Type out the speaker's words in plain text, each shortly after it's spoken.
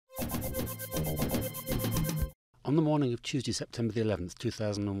On the morning of Tuesday, September the 11th,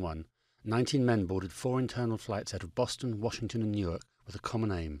 2001, 19 men boarded 4 internal flights out of Boston, Washington and Newark with a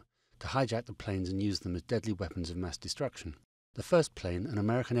common aim: to hijack the planes and use them as deadly weapons of mass destruction. The first plane, an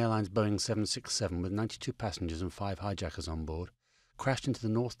American Airlines Boeing 767 with 92 passengers and 5 hijackers on board, crashed into the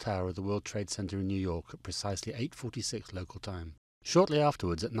North Tower of the World Trade Center in New York at precisely 8:46 local time. Shortly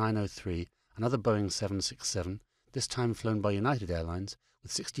afterwards, at 9:03, another Boeing 767, this time flown by United Airlines,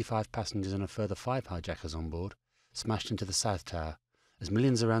 with 65 passengers and a further 5 hijackers on board, smashed into the South Tower, as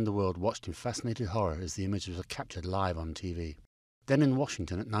millions around the world watched in fascinated horror as the images were captured live on TV. Then in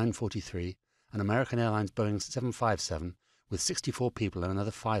Washington at 9:43, an American Airlines Boeing 757, with 64 people and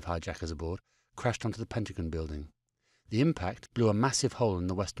another 5 hijackers aboard, crashed onto the Pentagon building. The impact blew a massive hole in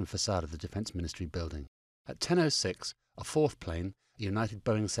the western facade of the Defense Ministry building. At 10:06, a fourth plane, a United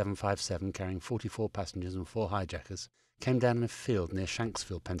Boeing 757 carrying 44 passengers and 4 hijackers, came down in a field near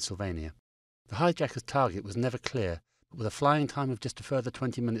Shanksville, Pennsylvania. The hijackers' target was never clear, but with a flying time of just a further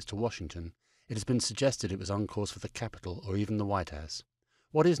 20 minutes to Washington, it has been suggested it was on course for the Capitol or even the White House.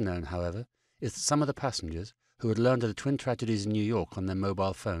 What is known, however, is that some of the passengers, who had learned of the twin tragedies in New York on their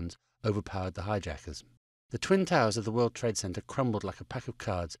mobile phones, overpowered the hijackers. The twin towers of the World Trade Center crumbled like a pack of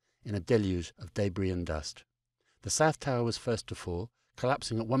cards in a deluge of debris and dust. The South Tower was first to fall,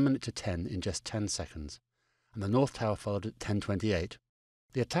 collapsing at 1 minute to 10 in just 10 seconds, and the North Tower followed at 10:28.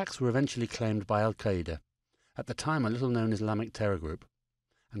 The attacks were eventually claimed by Al-Qaeda, at the time a little-known Islamic terror group,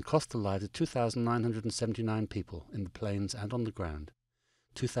 and cost the lives of 2,979 people in the planes and on the ground,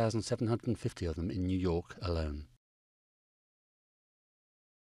 2,750 of them in New York alone.